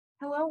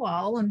Hello,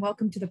 all, and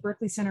welcome to the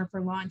Berkeley Center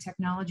for Law and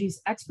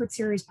Technology's Expert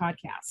Series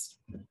podcast.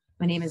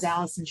 My name is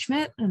Allison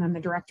Schmidt, and I'm the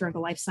Director of the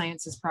Life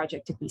Sciences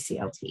Project at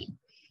BCLT.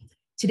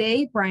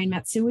 Today, Brian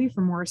Matsui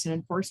from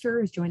Morrison &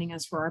 Foerster is joining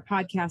us for our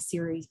podcast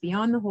series,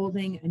 Beyond the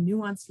Holding, a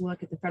nuanced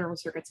look at the Federal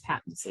Circuit's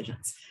patent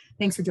decisions.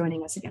 Thanks for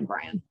joining us again,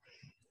 Brian.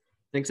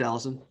 Thanks,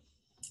 Allison.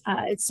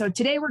 So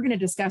today we're going to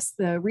discuss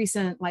the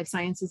recent life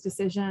sciences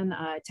decision,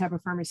 Teva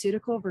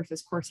Pharmaceutical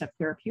versus Corcept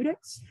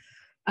Therapeutics.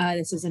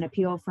 This is an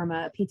appeal from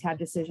a PTAB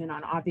decision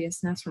on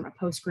obviousness from a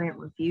post-grant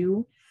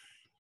review.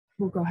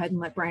 We'll go ahead and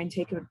let Brian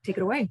take it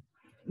away,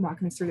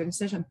 walking us through the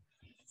decision.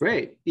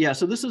 Great. Yeah,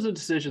 so this is a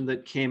decision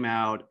that came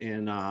out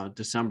in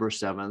December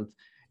 7th,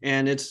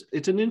 and it's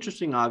an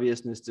interesting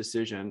obviousness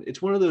decision.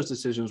 It's one of those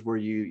decisions where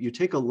you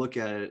take a look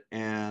at it,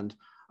 and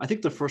I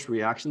think the first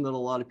reaction that a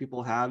lot of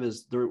people have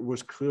is there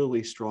was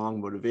clearly strong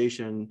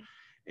motivation,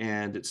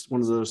 and it's one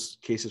of those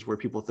cases where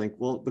people think,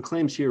 well, the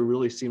claims here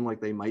really seem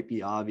like they might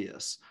be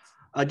obvious.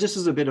 Just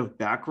as a bit of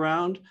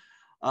background,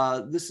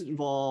 this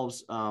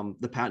involves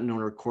the patent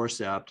owner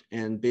Corcept,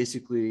 and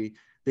basically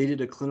they did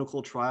a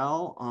clinical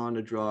trial on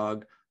a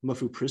drug,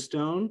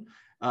 mifepristone,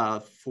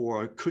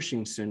 for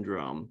Cushing's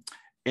syndrome.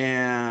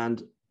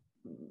 And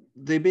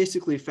they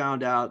basically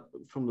found out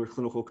from their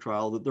clinical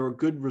trial that there were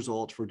good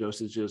results for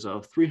dosages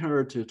of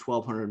 300 to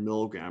 1,200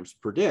 milligrams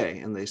per day.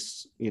 And they,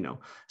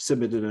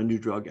 submitted a new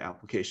drug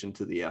application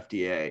to the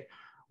FDA,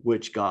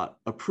 which got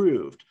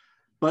approved.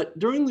 But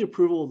during the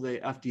approval, the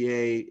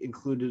FDA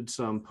included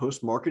some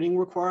post-marketing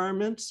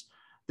requirements.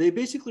 They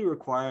basically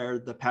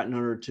required the patent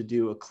owner to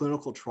do a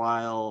clinical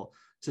trial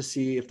to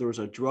see if there was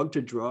a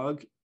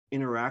drug-to-drug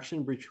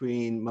interaction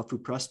between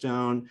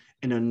mifepristone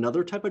and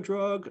another type of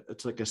drug.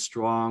 It's like a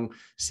strong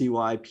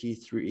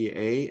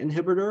CYP3A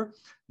inhibitor.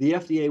 The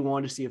FDA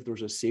wanted to see if there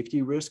was a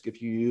safety risk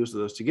if you use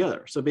those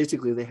together. So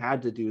basically, they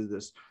had to do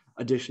this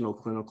additional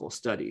clinical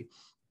study.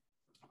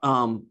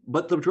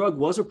 But the drug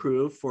was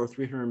approved for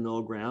 300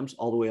 milligrams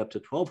all the way up to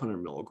 1,200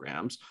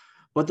 milligrams.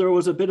 But there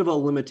was a bit of a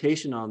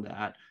limitation on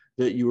that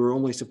you were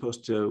only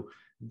supposed to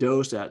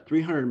dose at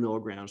 300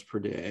 milligrams per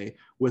day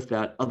with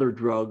that other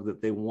drug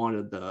that they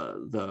wanted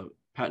the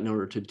patent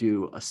owner to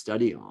do a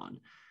study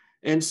on.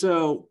 And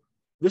so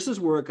this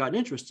is where it got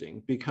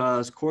interesting,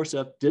 because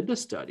Corcept did the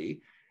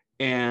study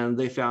and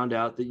they found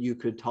out that you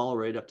could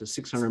tolerate up to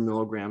 600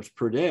 milligrams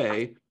per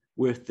day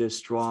with this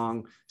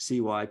strong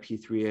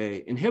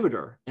CYP3A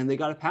inhibitor, and they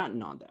got a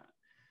patent on that.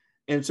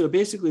 And so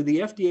basically the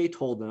FDA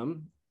told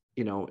them,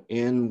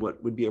 in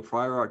what would be a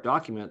prior art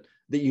document,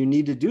 that you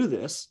need to do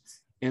this,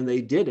 and they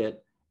did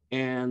it,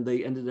 and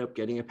they ended up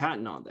getting a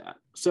patent on that.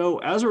 So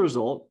as a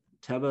result,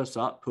 Teva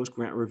sought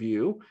post-grant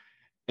review,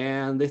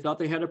 and they thought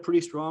they had a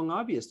pretty strong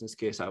obviousness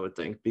case, I would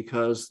think,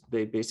 because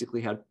they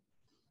basically had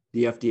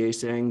the FDA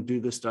saying,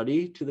 do the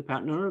study to the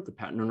patent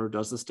owner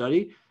does the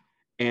study,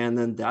 and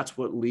then that's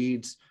what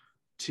leads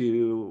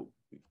to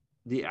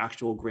the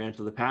actual grant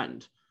of the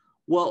patent.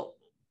 Well,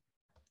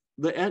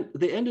 they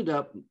ended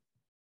up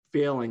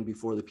failing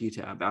before the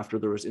PTAB after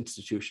there was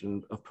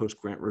institution of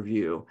post-grant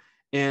review.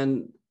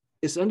 And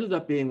it's ended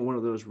up being one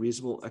of those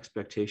reasonable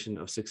expectation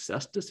of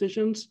success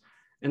decisions.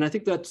 And I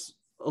think that's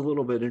a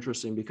little bit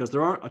interesting because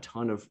there aren't a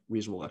ton of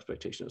reasonable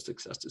expectation of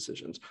success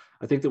decisions.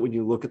 I think that when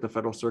you look at the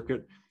Federal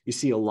Circuit, you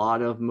see a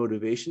lot of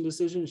motivation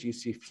decisions, you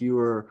see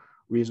fewer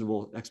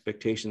reasonable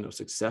expectation of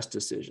success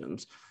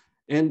decisions.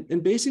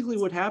 And basically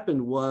what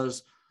happened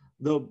was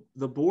the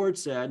board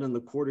said, and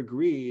the court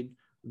agreed,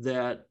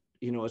 that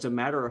as a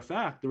matter of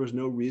fact, there was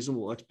no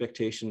reasonable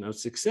expectation of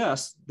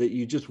success, that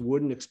you just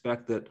wouldn't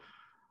expect that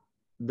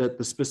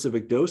the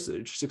specific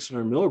dosage,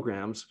 600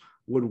 milligrams,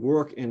 would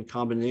work in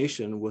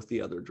combination with the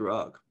other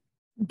drug.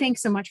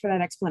 Thanks so much for that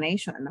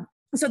explanation.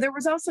 So there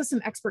was also some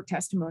expert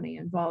testimony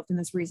involved in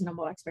this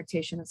reasonable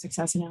expectation of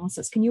success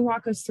analysis. Can you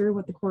walk us through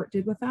what the court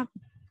did with that?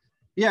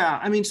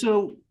 Yeah,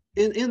 so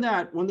in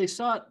that, when they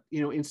sought,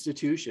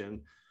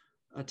 institution,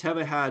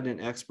 Teva had an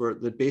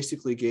expert that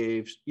basically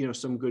gave,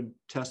 some good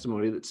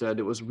testimony that said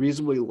it was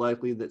reasonably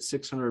likely that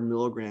 600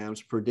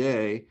 milligrams per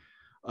day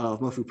of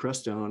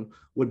mifepristone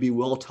would be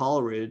well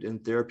tolerated and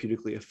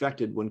therapeutically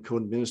effective when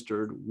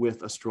co-administered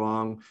with a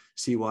strong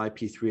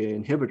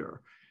CYP3A inhibitor.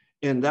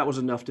 And that was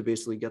enough to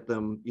basically get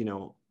them,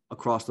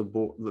 across the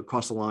board,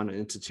 across the line of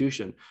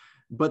institution.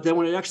 But then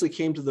when it actually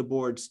came to the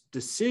board's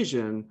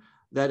decision,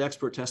 that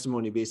expert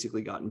testimony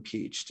basically got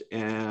impeached.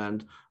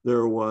 And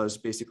there was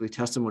basically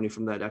testimony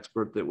from that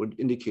expert that would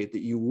indicate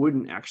that you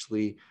wouldn't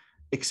actually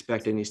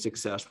expect any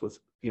success with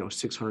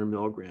 600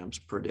 milligrams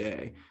per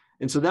day.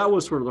 And so that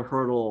was sort of the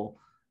hurdle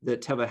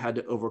that Teva had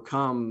to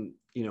overcome,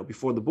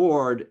 before the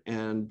board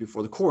and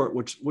before the court,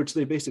 which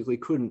they basically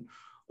couldn't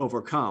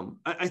overcome.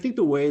 I think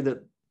the way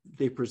that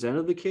they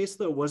presented the case,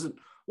 though, wasn't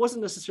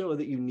necessarily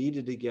that you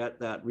needed to get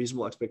that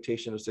reasonable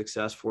expectation of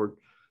success for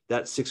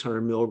that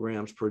 600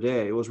 milligrams per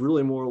day. It was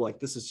really more like,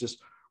 this is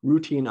just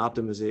routine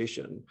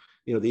optimization.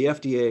 The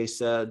FDA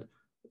said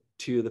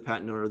to the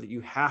patent owner that you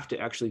have to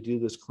actually do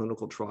this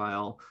clinical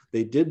trial.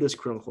 They did this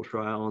clinical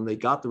trial and they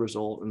got the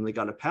result and they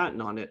got a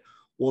patent on it.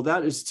 Well,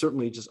 that is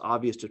certainly just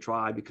obvious to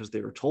try because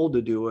they were told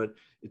to do it.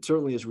 It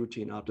certainly is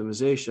routine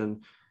optimization.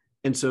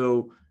 And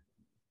so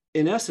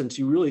in essence,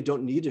 you really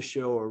don't need to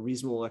show a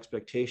reasonable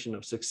expectation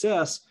of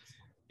success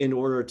in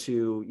order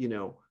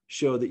to,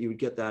 show that you would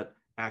get that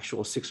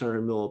actual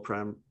 600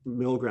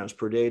 milligrams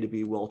per day to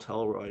be well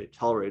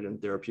tolerated and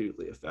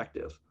therapeutically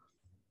effective.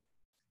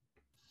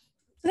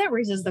 So that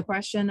raises the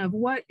question of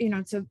what,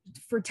 so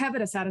for Teva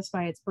to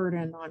satisfy its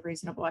burden on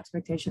reasonable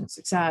expectation of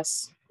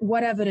success,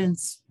 what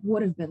evidence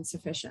would have been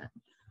sufficient?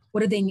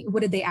 What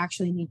did they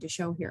actually need to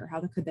show here?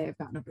 How could they have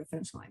gotten over the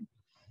finish line?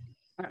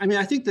 I mean,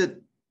 I think that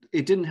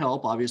it didn't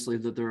help, obviously,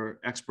 that their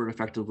expert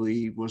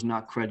effectively was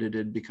not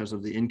credited because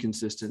of the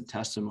inconsistent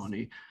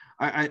testimony.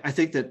 I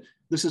think that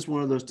this is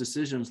one of those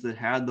decisions that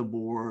had the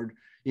board,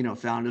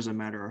 found as a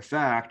matter of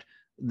fact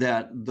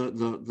that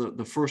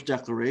the first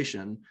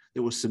declaration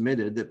that was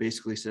submitted that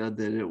basically said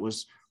that it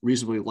was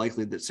reasonably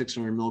likely that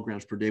 600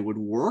 milligrams per day would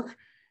work.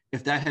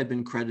 If that had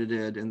been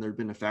credited and there'd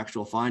been a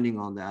factual finding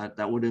on that,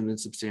 that would have been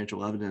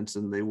substantial evidence,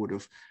 and they would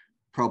have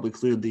probably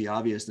cleared the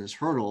obviousness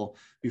hurdle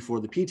before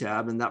the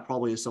PTAB. And that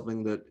probably is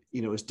something that,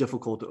 is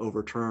difficult to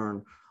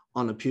overturn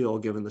on appeal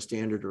given the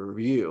standard of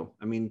review.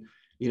 I mean,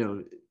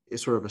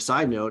 it's sort of a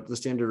side note, the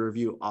standard of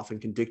review often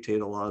can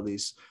dictate a lot of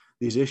these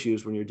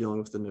issues when you're dealing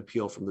with an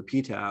appeal from the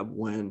PTAB.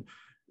 When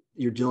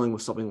you're dealing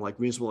with something like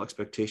reasonable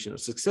expectation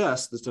of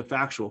success, that's a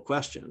factual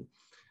question.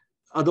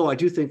 Although I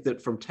do think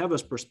that from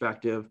Teva's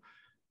perspective,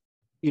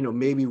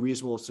 maybe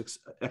reasonable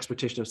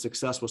expectation of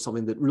success was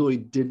something that really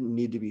didn't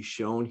need to be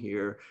shown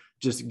here,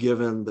 just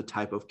given the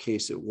type of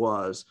case it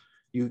was.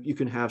 You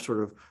can have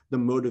sort of the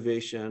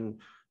motivation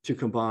to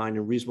combine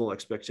a reasonable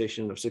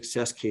expectation of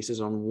success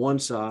cases on one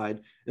side,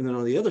 and then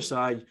on the other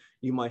side,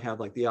 you might have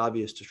like the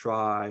obvious to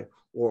try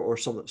or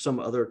some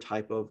other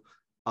type of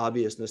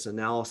obviousness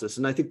analysis.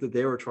 And I think that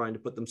they were trying to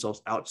put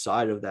themselves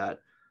outside of that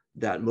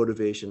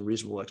motivation,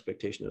 reasonable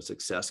expectation of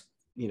success,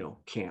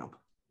 camp.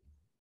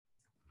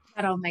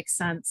 That all makes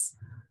sense.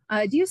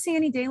 Do you see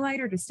any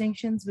daylight or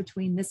distinctions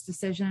between this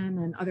decision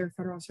and other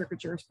Federal Circuit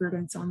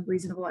jurisprudence on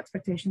reasonable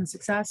expectation of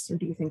success, or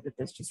do you think that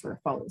this just sort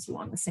of follows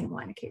along the same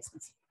line of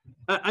cases?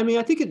 I mean,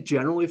 I think it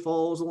generally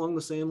follows along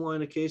the same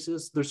line of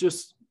cases. There's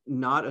just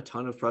not a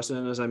ton of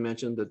precedent, as I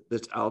mentioned,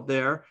 that's out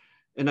there.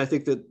 And I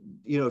think that,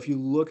 if you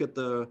look at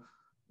the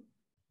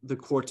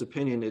court's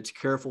opinion, it's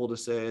careful to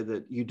say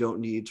that you don't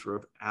need sort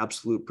of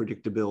absolute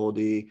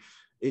predictability.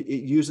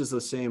 It uses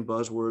the same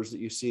buzzwords that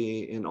you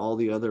see in all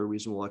the other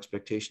reasonable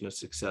expectation of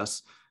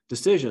success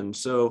decisions.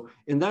 So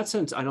in that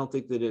sense, I don't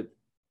think that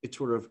it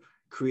sort of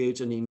creates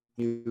any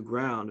new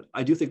ground.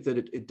 I do think that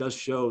it does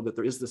show that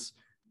there is this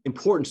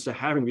importance to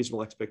having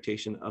reasonable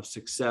expectation of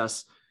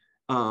success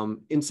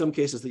in some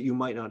cases that you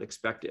might not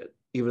expect it,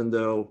 even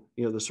though,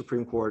 the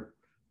Supreme Court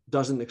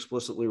doesn't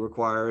explicitly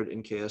require it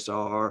in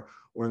KSR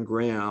or in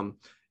Graham.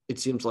 It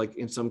seems like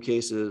in some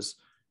cases,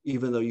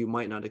 even though you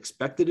might not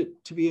expect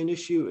it to be an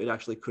issue, it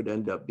actually could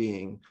end up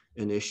being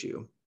an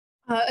issue.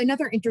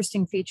 Another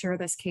interesting feature of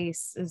this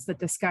case is the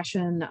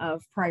discussion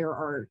of prior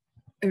art,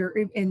 or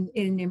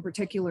in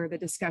particular, the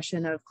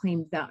discussion of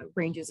claimed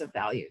ranges of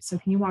value. So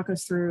can you walk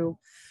us through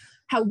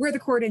where the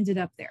court ended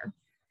up there?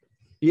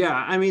 Yeah,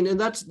 I mean, and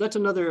that's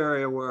another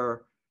area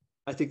where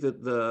I think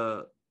that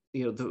the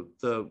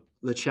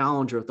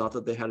challenger thought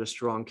that they had a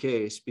strong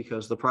case,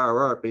 because the prior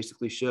art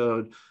basically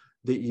showed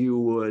that you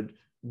would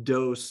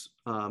dose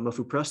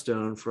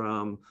mifepristone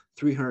from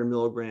 300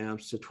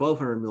 milligrams to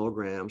 1200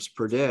 milligrams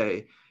per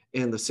day,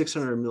 and the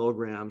 600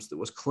 milligrams that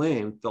was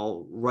claimed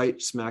fell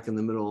right smack in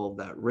the middle of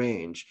that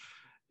range.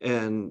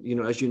 And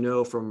as you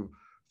know from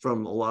a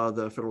lot of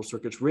the Federal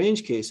Circuit's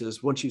range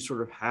cases, once you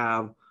sort of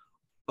have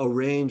a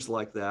range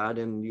like that,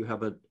 and you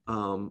have a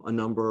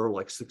number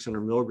like 600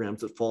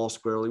 milligrams that falls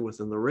squarely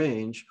within the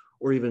range,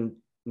 or even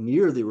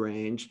near the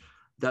range,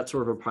 that's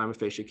sort of a prima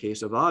facie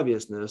case of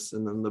obviousness.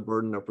 And then the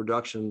burden of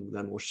production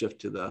then will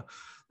shift to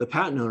the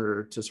patent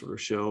owner to sort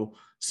of show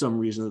some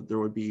reason that there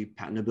would be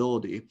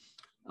patentability,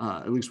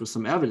 at least with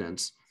some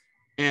evidence.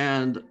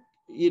 And,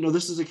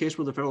 this is a case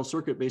where the Federal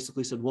Circuit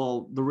basically said,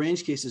 well, the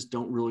range cases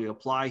don't really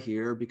apply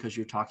here because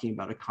you're talking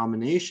about a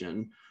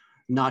combination,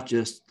 not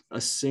just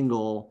a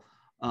single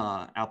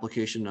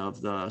application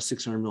of the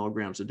 600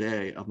 milligrams a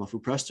day of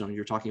mifepristone.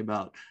 You're talking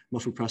about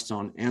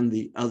mifepristone and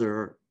the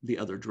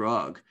other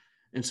drug.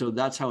 And so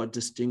that's how it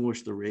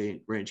distinguished the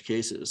range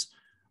cases.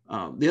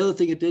 The other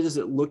thing it did is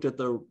it looked at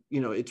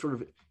it sort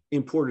of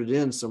imported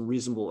in some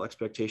reasonable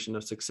expectation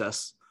of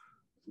success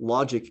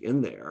logic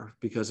in there,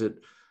 because it,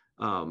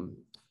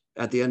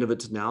 at the end of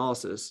its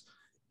analysis,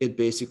 it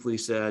basically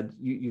said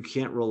you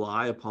can't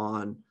rely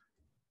upon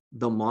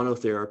the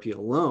monotherapy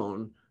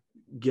alone,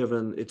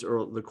 given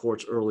the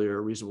court's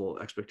earlier reasonable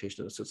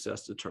expectation of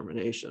success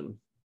determination.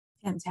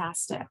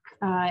 Fantastic.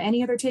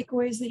 Any other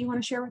takeaways that you want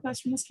to share with us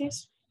from this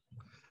case?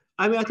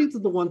 I mean, I think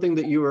that the one thing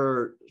that you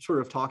were sort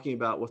of talking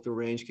about with the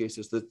range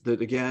cases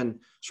that again,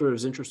 sort of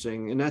is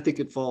interesting, and I think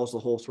it follows the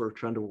whole sort of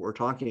trend of what we're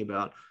talking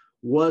about,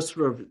 was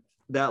sort of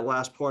that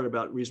last part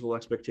about reasonable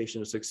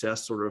expectation of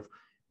success sort of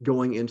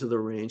going into the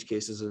range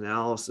cases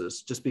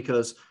analysis, just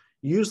because,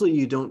 Usually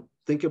you don't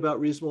think about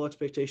reasonable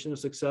expectation of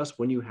success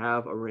when you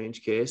have a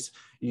range case.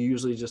 You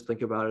usually just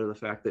think about it, the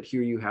fact that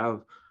here you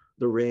have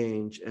the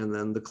range and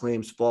then the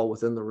claims fall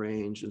within the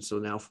range. And so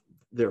now,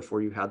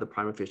 therefore, you have the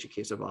prima facie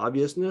case of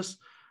obviousness.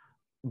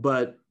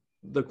 But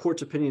the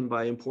court's opinion,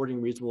 by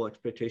importing reasonable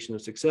expectation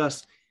of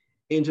success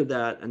into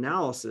that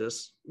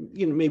analysis,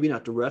 maybe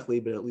not directly,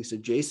 but at least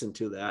adjacent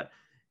to that,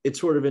 it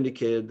sort of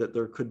indicated that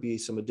there could be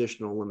some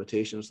additional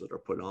limitations that are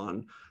put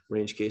on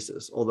range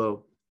cases.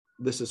 Although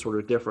this is sort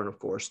of different, of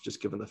course,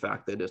 just given the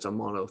fact that it's a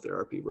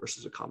monotherapy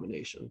versus a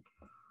combination.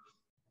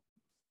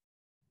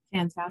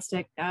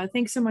 Fantastic.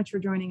 Thanks so much for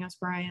joining us,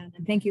 Brian.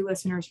 And thank you,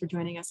 listeners, for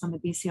joining us on the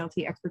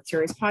BCLT Expert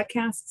Series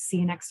podcast. See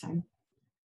you next time.